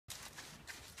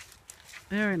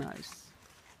Very nice.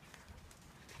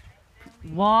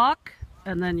 Walk,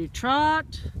 and then you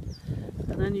trot,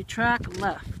 and then you track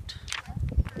left.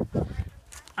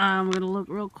 I'm going to look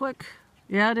real quick.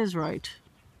 Yeah, it is right.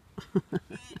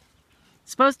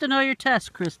 Supposed to know your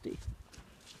test, Christie.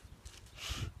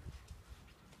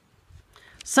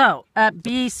 So, at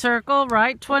B circle,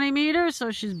 right 20 meters,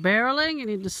 so she's barreling. You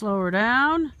need to slow her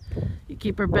down. You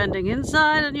keep her bending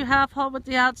inside, and you half halt with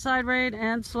the outside rein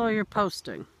and slow your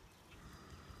posting.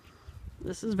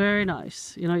 This is very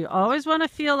nice. You know, you always want to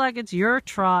feel like it's your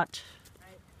trot.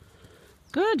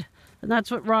 Good. And that's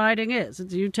what riding is.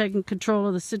 It's you taking control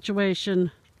of the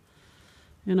situation,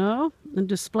 you know, and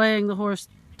displaying the horse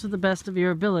to the best of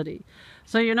your ability.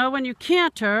 So, you know, when you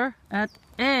canter at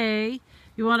A,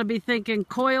 you want to be thinking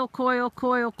coil, coil,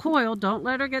 coil, coil. Don't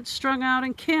let her get strung out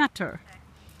and canter.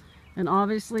 And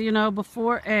obviously, you know,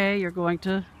 before A, you're going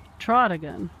to trot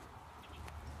again.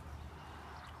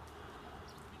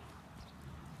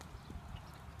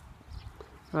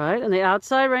 Right, and the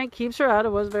outside rein keeps her out.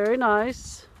 It was very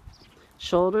nice.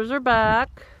 Shoulders are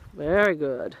back. Very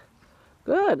good.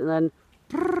 Good. And then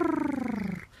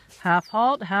half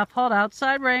halt,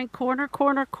 outside rein, corner,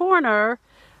 corner, corner.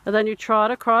 And then you trot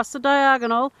across the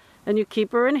diagonal and you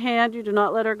keep her in hand. You do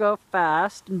not let her go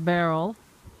fast and barrel.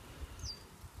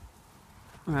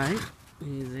 Right,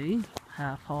 easy.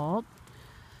 Half halt.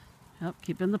 Yep,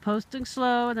 keeping the posting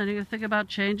slow. And then you think about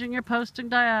changing your posting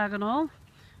diagonal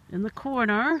in the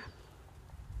corner.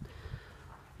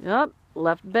 Yep,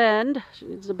 left bend. She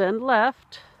needs to bend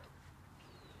left.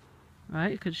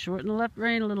 Right, you could shorten the left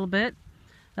rein a little bit.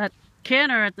 That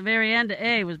canter at the very end of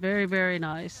A was very, very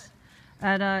nice.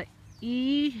 At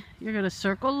E, you're going to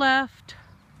circle left.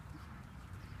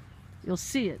 You'll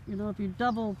see it. You know, if you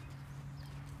double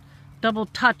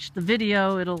touch the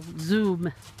video, it'll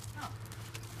zoom.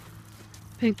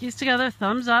 Pinkies together,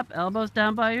 thumbs up, elbows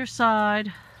down by your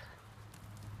side.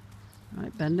 All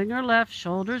right, bending her left,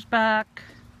 shoulders back.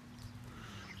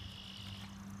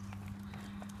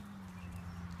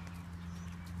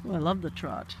 Oh, I love the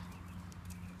trot.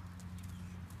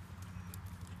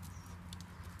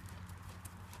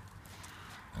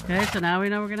 Okay, so now we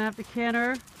know we're going to have to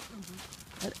canter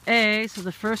at A. So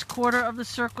the first quarter of the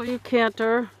circle you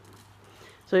canter.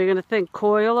 So you're going to think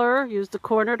coil her, use the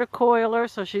corner to coil her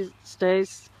so she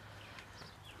stays,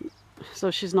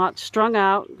 so she's not strung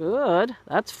out. Good.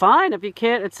 That's fine if you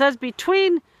can't. It says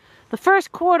between the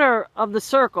first quarter of the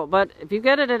circle, but if you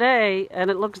get it at A and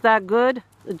it looks that good,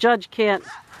 the judge can't.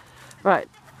 Right.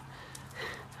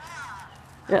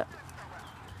 Yeah.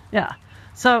 Yeah.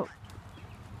 So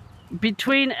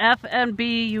between F and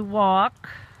B, you walk.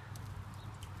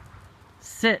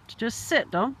 Sit. Just sit.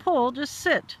 Don't pull. Just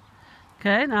sit.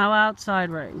 Okay, now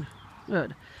outside rein.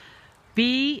 Good.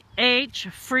 B, H,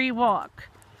 free walk.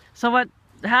 So what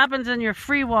happens in your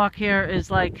free walk here is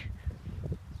like,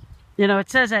 you know, it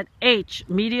says at H,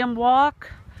 medium walk,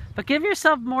 but give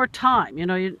yourself more time. You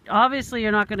know, obviously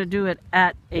you're not going to do it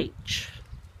at H.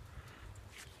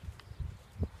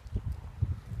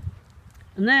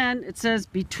 And then it says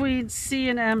between C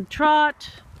and M trot,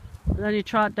 and then you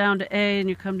trot down to A and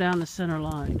you come down the center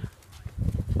line.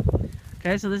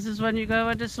 Okay, so this is when you go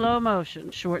into slow motion.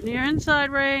 Shorten your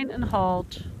inside rein and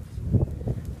halt.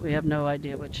 We have no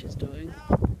idea what she's doing.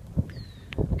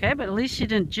 Okay, but at least she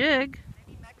didn't jig.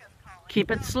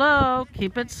 Keep it slow,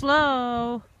 keep it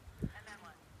slow.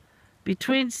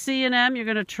 Between C and M, you're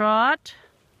going to trot.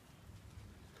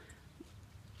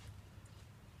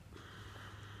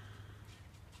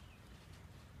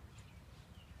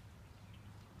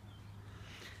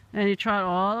 And you trot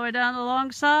all the way down the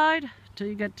long side till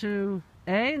you get to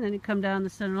A, and then you come down the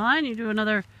center line. You do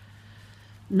another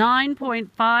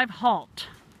 9.5 halt.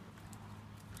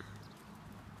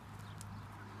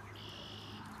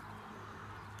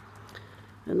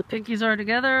 And the pinkies are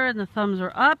together and the thumbs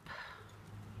are up.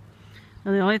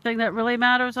 And the only thing that really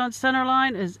matters on center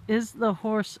line is the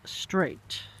horse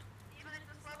straight? Even at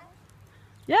this level?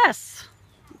 Yes!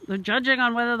 They're judging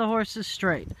on whether the horse is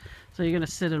straight. So you're going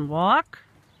to sit and walk.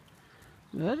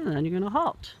 Good, and then you're going to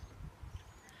halt.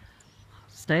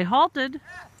 Stay halted.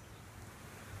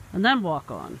 And then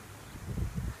walk on.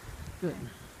 Good.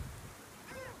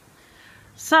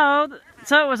 So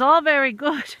it was all very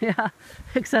good, yeah,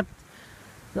 except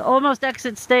the almost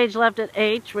exit stage left at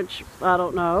H, which I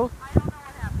don't know. I don't know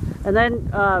what happened. And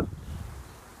then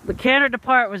the canter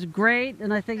depart was great,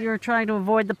 and I think you were trying to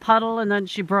avoid the puddle, and then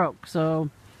she broke. So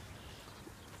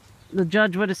the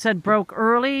judge would have said broke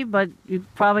early, but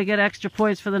you'd probably get extra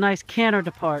points for the nice canter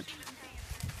depart.